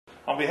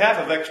behalf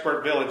of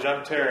Expert Village,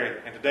 I'm Terry,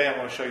 and today I'm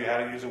going to show you how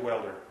to use a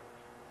welder.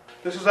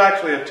 This is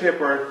actually a tip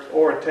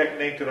or a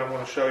technique that I'm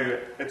going to show you.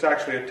 It's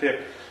actually a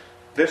tip.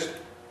 This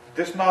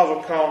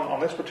nozzle cone on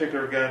this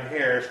particular gun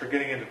here is for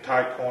getting into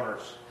tight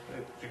corners.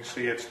 You can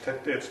see it's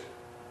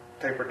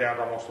tapered down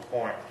to almost a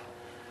point.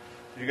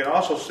 You can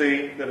also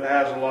see that it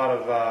has a lot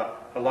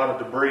of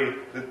debris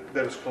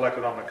that is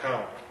collected on the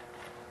cone.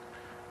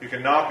 You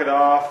can knock it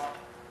off.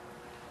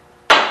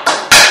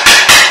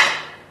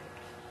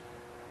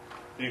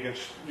 You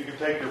can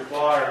take your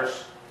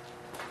pliers,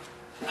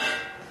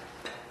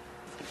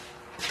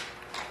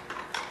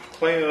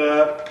 clean it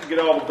up, get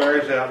all the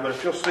berries out. But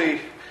if you'll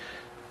see,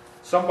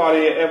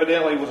 somebody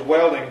evidently was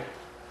welding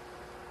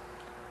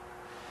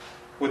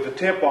with the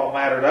tip all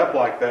matted up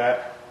like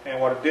that,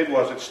 and what it did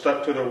was it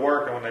stuck to their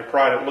work, and when they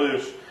pried it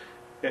loose,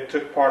 it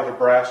took part of the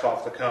brass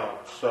off the cone.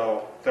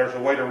 So there's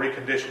a way to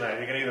recondition that.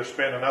 You can either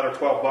spend another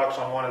 $12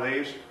 on one of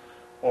these,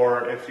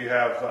 or if you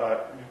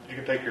have, you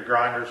can take your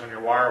grinders and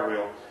your wire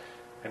wheel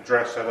and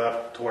dress that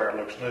up to where it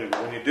looks new.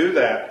 But when you do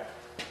that,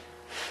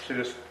 see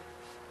this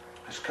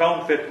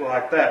cone fit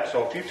like that.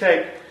 So if you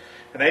take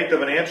 1/8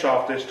 of an inch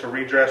off this to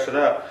redress it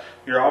up,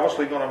 you're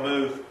obviously going to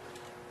move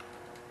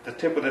the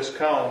tip of this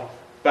cone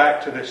back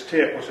to this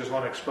tip, which is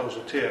going to expose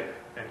the tip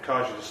and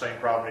cause you the same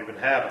problem you've been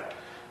having.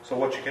 So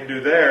what you can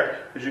do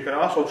there is you can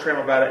also trim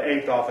about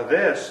 1/8 off of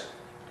this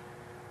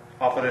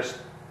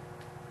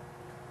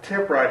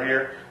tip right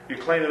here. You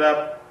clean it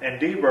up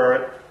and deburr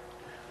it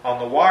on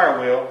the wire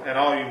wheel, and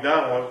all you've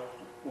done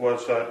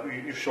was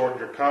you shortened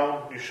your cone,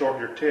 you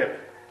shortened your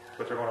tip,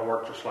 but they're going to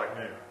work just like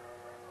new.